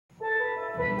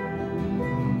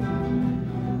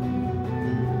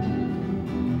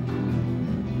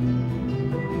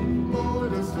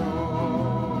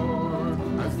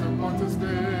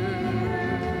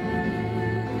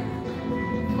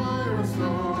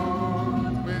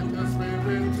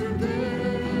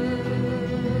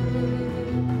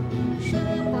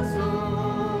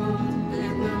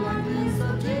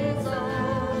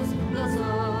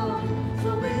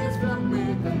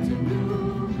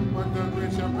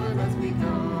shepherd has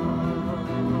become.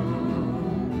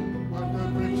 What the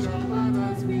great shepherd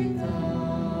has become.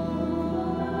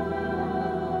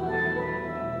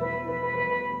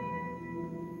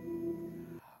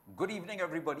 Good evening,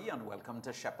 everybody, and welcome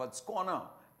to Shepherd's Corner.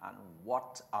 And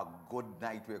what a good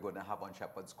night we're going to have on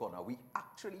Shepherd's Corner. We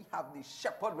actually have the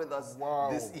shepherd with us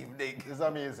this evening. It's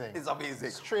amazing. It's amazing.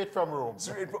 Straight from Rome.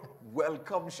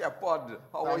 Welcome, shepherd.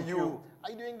 How are you?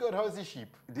 I'm doing good. How's the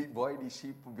sheep? The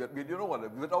sheep. You know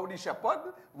what? Without the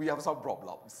shepherd, we have some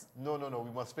problems. No. We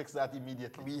must fix that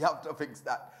immediately. We have to fix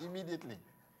that. Immediately.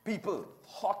 People,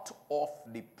 hot off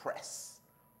the press.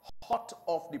 Hot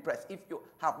off the press. If you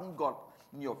haven't got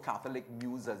your Catholic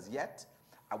news as yet,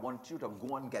 I want you to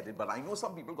go and get it. But I know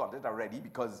some people got it already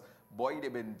because, boy,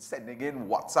 they've been sending in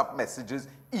WhatsApp messages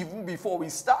even before we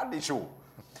start the show.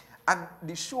 And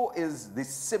the show is the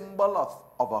symbol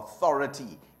of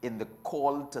authority in the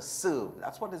call to serve.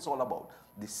 That's what it's all about.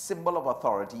 The symbol of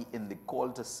authority in the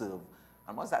call to serve.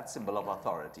 And what's that symbol of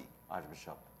authority,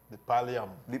 Archbishop? The pallium.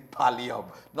 The pallium.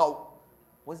 Now,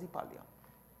 what's the pallium?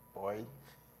 Boy,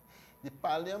 the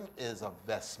pallium is a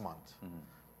vestment.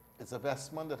 It's a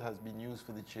vestment that has been used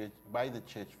for the church, by the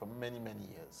church for many, many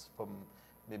years, from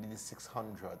maybe the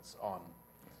 600s on.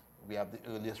 We have the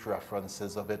earliest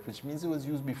references of it, which means it was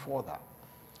used before that.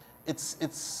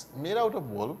 It's made out of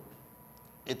wool.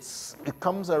 It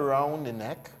comes around the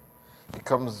neck. It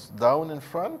comes down in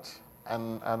front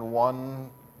and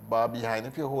one bar behind.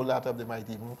 If you hold that up, they might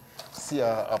even see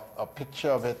a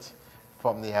picture of it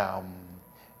from the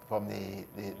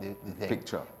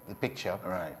picture. The picture.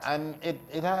 Right. And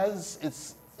it has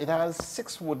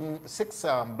six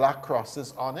black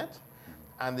crosses on it,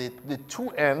 and the two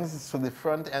ends, so the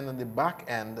front end and the back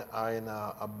end, are in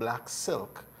a black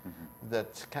silk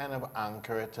that kind of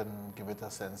anchor it and give it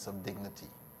a sense of dignity.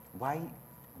 Why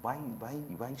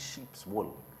sheep's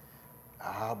wool?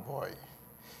 Ah, boy.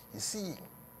 You see,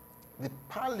 the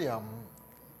pallium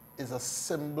is a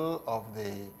symbol of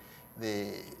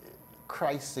the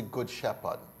Christ, the Good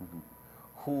Shepherd,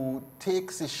 who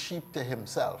takes his sheep to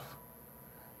himself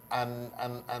and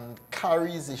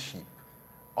carries the sheep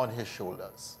on his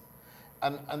shoulders.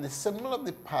 And the symbol of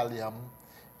the pallium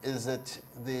is that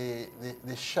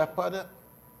the shepherd,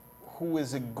 who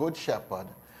is a good shepherd,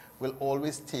 will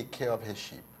always take care of his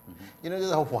sheep. You know,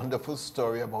 there's a wonderful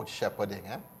story about shepherding,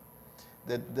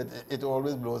 that it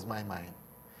always blows my mind.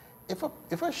 If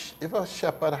a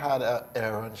shepherd had an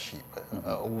errant sheep,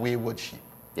 a wayward sheep,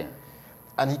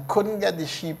 and he couldn't get the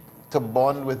sheep to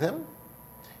bond with him,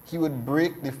 he would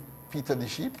break the feet of the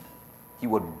sheep. He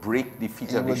would break the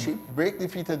feet of the sheep? Break the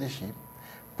feet of the sheep,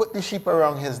 put the sheep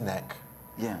around his neck,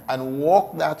 yeah, and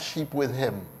walk that sheep with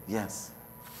him, yes,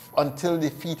 until the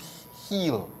feet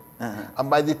heal. And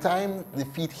by the time the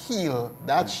feet heal,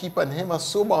 that sheep and him are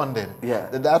so bonded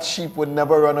that sheep would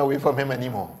never run away from him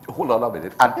anymore. Hold on a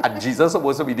minute. And Jesus is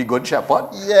supposed to be the good shepherd?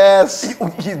 Yes.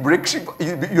 He break sheep.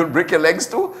 You'll break your legs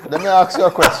too? Let me ask you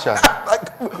a question.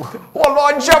 Hold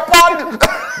on, shepherd!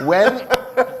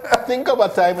 Think of a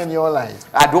time in your life.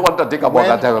 I don't want to think about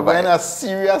that time. When a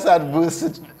serious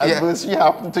adversity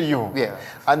happened to you,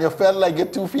 and you felt like your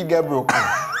 2 feet get broken.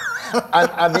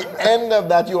 And at the end of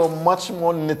that, you are much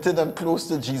more knitted and close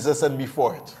to Jesus than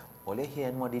before it. All you hear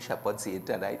what the shepherd say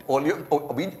tonight,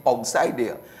 outside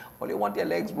there, all you want your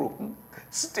legs broken,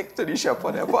 stick to the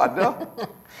shepherd, partner.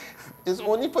 It's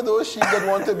only for those sheep that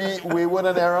want to be wayward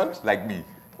and errant. Like me.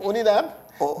 Only that.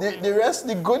 Oh. The rest,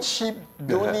 the good sheep,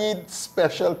 don't need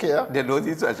special care. They don't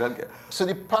need special care. So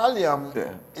the pallium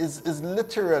is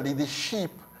literally the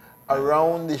sheep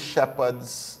around the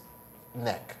shepherd's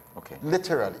neck. Okay.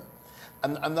 Literally.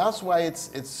 And that's why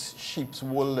it's sheep's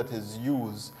wool that is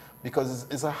used, because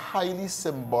it's a highly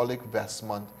symbolic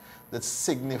vestment that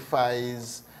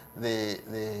signifies the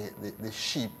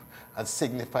sheep and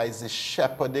signifies the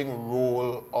shepherding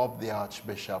role of the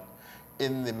Archbishop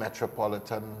in the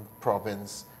metropolitan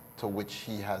province to which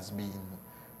he has been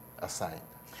assigned.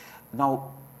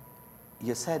 Now,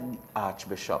 you said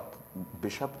Archbishop.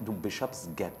 Do bishops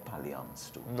get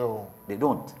palliums too? No. They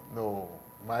don't? No.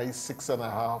 My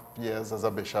 6.5 years as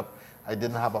a bishop, I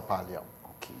didn't have a pallium.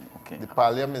 Okay. The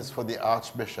pallium is for the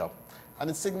Archbishop, and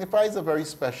it signifies a very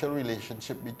special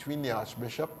relationship between the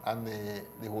Archbishop and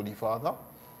the Holy Father,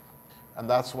 and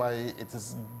that's why it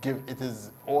is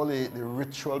all the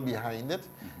ritual behind it.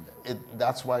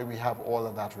 That's why we have all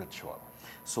of that ritual.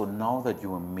 So now that you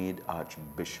were made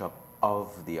Archbishop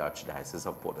of the Archdiocese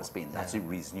of Port-of-Spain, that's the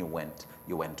reason you went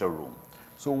to Rome.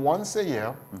 So once a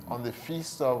year, on the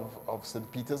feast of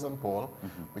St. Peter's and Paul,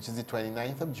 which is the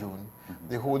 29th of June,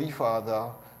 the Holy Father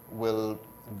will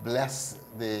bless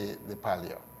the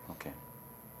pallium. Okay.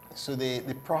 So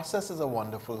the process is a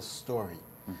wonderful story.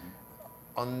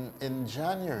 In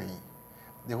January,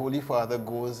 the Holy Father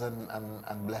goes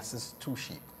and blesses 2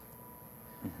 sheep.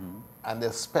 And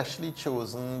they're specially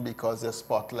chosen because they're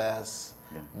spotless,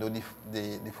 no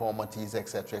deformities,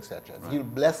 etc., etc. Right. He'll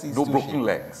bless these No 2 broken sheep.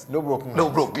 legs. No broken legs. No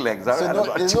broken legs.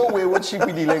 So there's no wayward sheep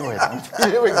we're dealing with.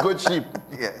 We're dealing with good sheep.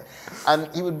 Yeah.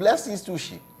 And he would bless these 2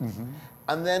 sheep.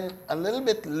 And then a little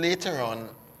bit later on,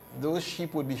 those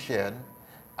sheep would be shared,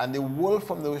 and the wool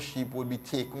from those sheep would be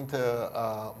taken to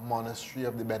a monastery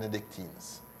of the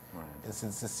Benedictines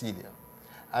in Cecilia.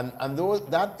 And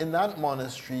in that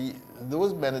monastery,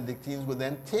 those Benedictines would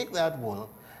then take that wool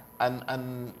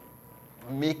and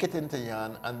make it into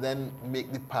yarn, and then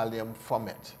make the pallium from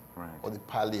it, or the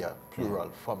pallia, plural,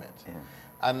 from it.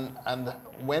 And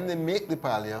when they make the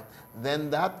pallia, then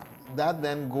that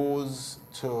then goes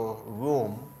to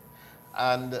Rome,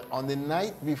 and on the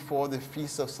night before the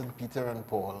feast of St. Peter and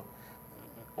Paul,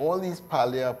 all these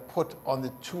pallia are put on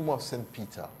the tomb of St.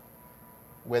 Peter,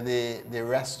 where they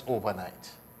rest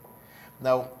overnight.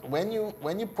 Now, when you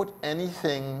put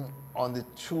anything on the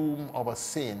tomb of a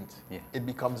saint, it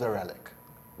becomes a relic.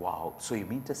 Wow. So you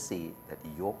mean to say that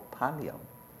your pallium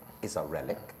is a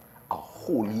relic, a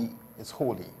holy... It's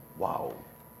holy. Wow.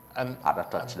 And I'd have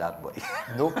touched that, boy.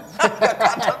 Nope.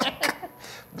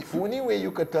 The only way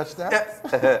you could touch that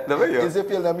is if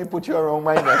you let me put you around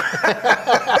my neck.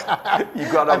 You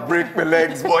gotta break my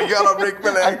legs, boy. You gotta break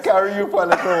my legs. I carry you for a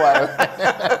little while.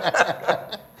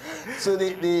 So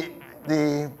the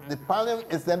pallium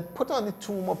is then put on the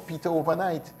tomb of Peter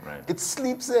overnight. Right. It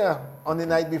sleeps there on the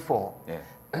night before. Yeah.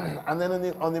 And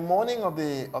then on the morning of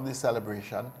the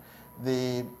celebration,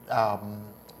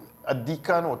 a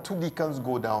deacon or 2 deacons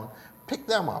go down, pick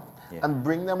them up, and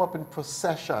bring them up in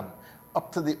procession up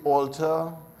to the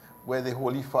altar where the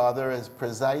Holy Father is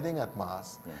presiding at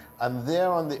Mass. And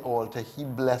there on the altar, he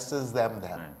blesses them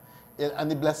then. And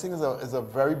the blessing is a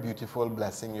very beautiful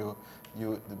blessing.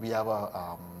 We have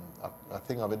a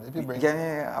thing of it. If you bring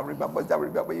I remember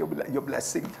your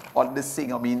blessing on this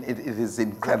thing. I mean, it is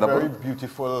incredible. It's a very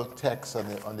beautiful text on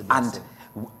the blessing.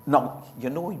 And now,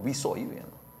 we saw you,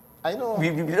 I know. We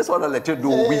just want to let you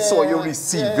know we saw you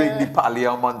receiving the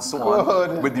pallium and so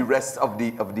on with the rest of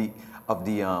the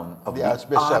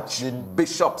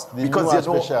archbishops,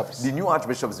 the new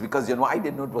archbishops, because I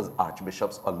didn't know it was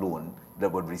archbishops alone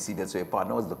that would receive it. So your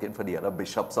partner was looking for the other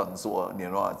bishops and so on,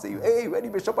 and say, hey, where the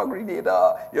Bishop of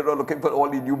Grenada? Looking for all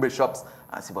the new bishops.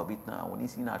 I said, but wait now, when you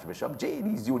see Archbishop Jane,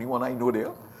 he's the only one I know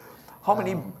there. How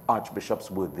many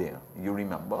archbishops were there? You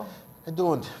remember? I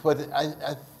don't, but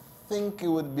I think it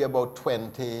would be about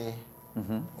 20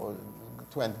 or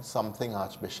 20 something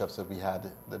archbishops that we had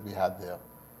there.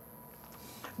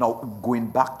 Now, going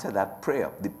back to that prayer,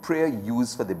 the prayer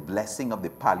used for the blessing of the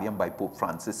pallium by Pope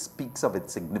Francis speaks of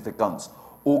its significance.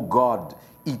 O God,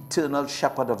 eternal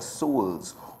shepherd of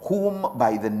souls, whom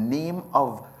by the name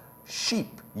of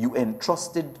sheep you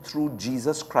entrusted through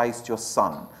Jesus Christ your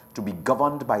Son to be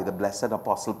governed by the blessed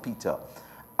Apostle Peter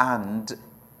and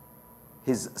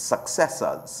his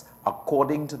successors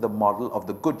according to the model of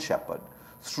the Good Shepherd.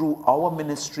 Through our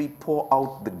ministry pour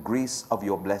out the grace of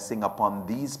your blessing upon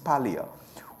these pallia,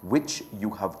 which you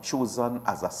have chosen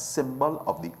as a symbol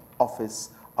of the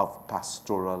office of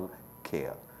pastoral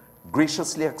care.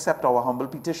 Graciously accept our humble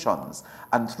petitions,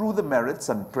 and through the merits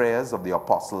and prayers of the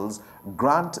apostles,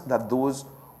 grant that those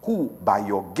who, by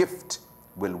your gift,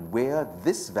 will wear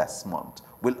this vestment,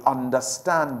 will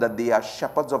understand that they are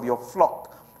shepherds of your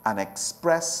flock, and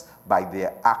express by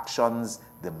their actions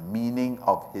the meaning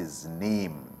of his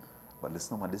name. But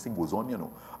listen, man, this thing goes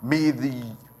on,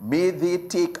 May they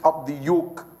take up the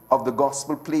yoke of the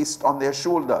gospel placed on their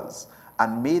shoulders,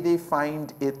 and may they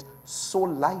find it so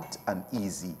light and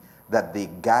easy that they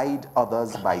guide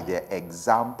others by their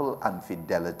example and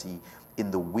fidelity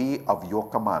in the way of your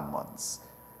commandments.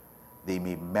 They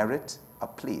may merit a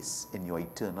place in your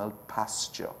eternal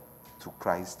pasture through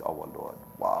Christ our Lord.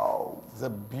 Wow. It's a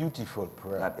beautiful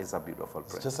prayer. That is a beautiful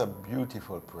prayer. It's just a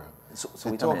beautiful prayer. So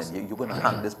wait a minute, you're going to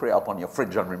hang this prayer up on your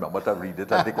fridge and remember to read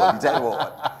it and take all the time.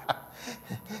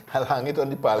 I'll hang it on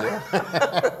the pallium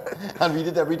and read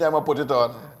it every time I put it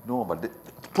on. No, but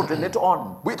putting it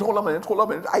on. Wait, hold a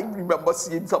minute. I remember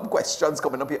seeing some questions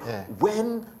coming up here. Yeah.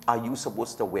 When are you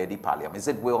supposed to wear the pallium? Is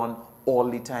it wear on all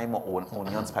the time or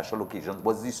only on special occasions?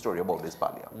 What's the story about this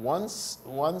pallium?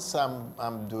 Once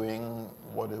I'm doing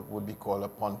what it would be called a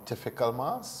pontifical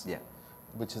mass,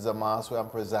 which is a mass where I'm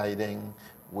presiding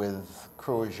with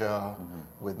crozier,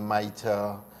 with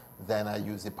mitre, then I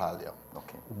use the pallium.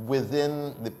 Okay.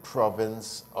 Within the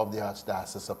province of the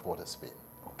Archdiocese of Port of Spain.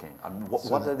 Okay. And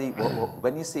what are the,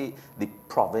 when you say the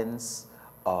province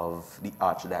of the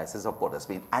Archdiocese of Port of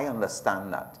Spain, I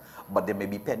understand that. But there may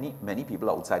be many people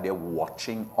outside there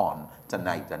watching on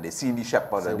tonight, and they see the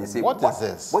shepherd and they say, what is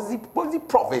this? What's the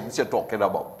province you're talking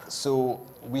about? So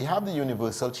we have the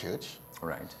Universal Church.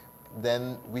 Right.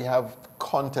 Then we have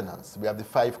continents. We have the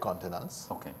 5 continents.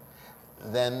 Okay.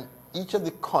 Then each of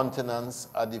the continents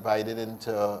are divided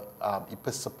into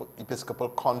episcopal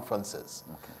conferences.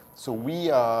 Okay. So we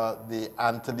are the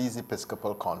Antilles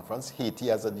Episcopal Conference. Haiti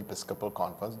has an Episcopal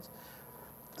Conference.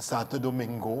 Santo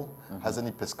Domingo has an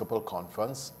Episcopal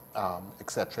Conference,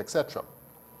 etc., etc.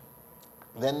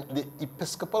 Then the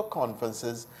Episcopal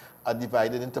conferences are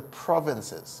divided into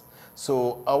provinces.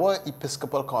 So our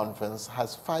Episcopal Conference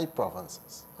has 5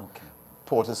 provinces. Okay.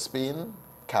 Port of Spain,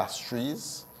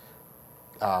 Castries,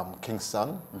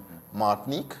 Kingston,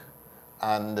 Martinique,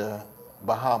 and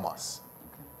Bahamas.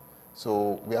 Okay.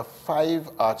 So we have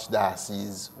 5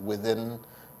 archdioceses within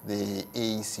the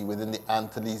AEC, within the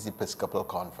Antilles Episcopal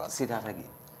Conference. Say that again.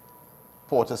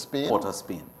 Port of Spain, Port of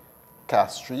Spain,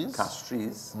 Castries,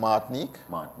 Castries, Martinique,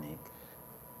 Martinique,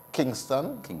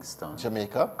 Kingston, Kingston,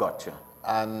 Jamaica, gotcha,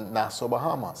 and Nassau,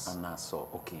 Bahamas. and Nassau.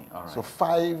 Okay, all right. So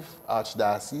 5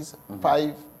 archdioceses,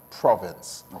 5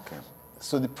 province. Okay.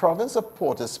 So the province of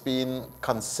Port of Spain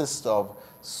consists of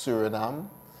Suriname,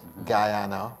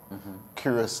 Guyana,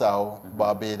 Curacao,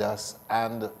 Barbados,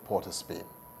 and Port of Spain.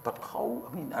 But how,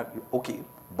 I mean, okay,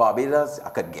 Barbados I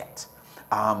could get.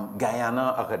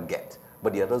 Guyana I could get.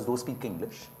 But the others don't speak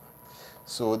English.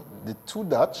 So the 2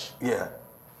 Dutch, Yeah.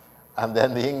 and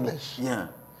then the English. Yeah.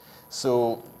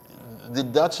 So the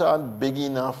Dutch aren't big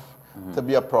enough to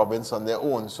be a province on their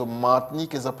own. So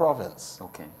Martinique is a province.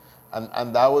 Okay.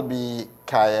 And that would be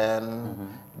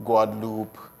Cayenne,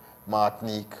 Guadeloupe,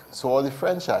 Martinique. So all the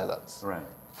French islands Right.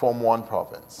 form one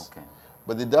province. Okay.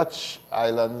 But the Dutch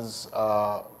islands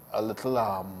are a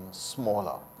little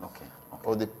smaller. Okay.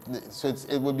 Or so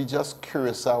it would be just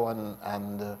Curacao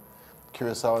and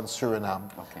Curacao and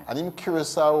Suriname. Okay. And even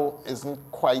Curacao isn't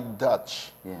quite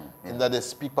Dutch Yeah. in that they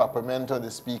speak Papiamento, they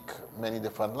speak many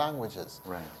different languages.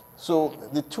 Right. So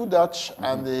the 2 Dutch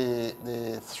and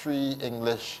the 3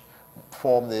 English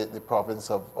form the province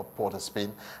of Port of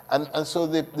Spain. And so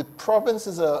the province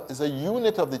is a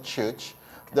unit of the church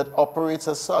that operates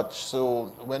as such.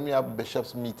 So when we have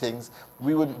bishops' meetings,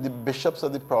 the bishops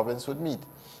of the province would meet.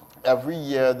 Every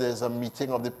year there's a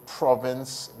meeting of the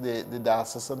province, the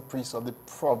diocesan priests of the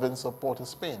province of Port of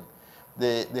Spain.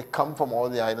 They come from all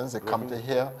the islands, they come to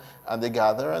here, and they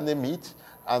gather and they meet.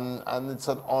 And it's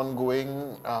an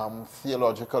ongoing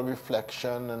theological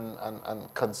reflection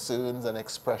and concerns and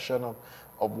expression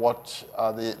of what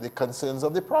are the concerns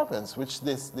of the province, which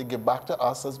they give back to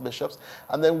us as bishops.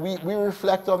 And then we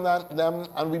reflect on them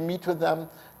and we meet with them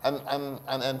and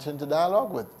enter into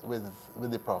dialogue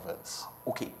with the province.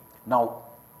 Okay. Now,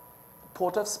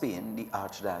 Port of Spain, the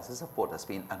Archdiocese of Port of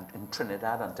Spain, and in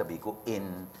Trinidad and Tobago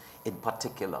in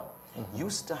particular,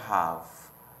 used to have,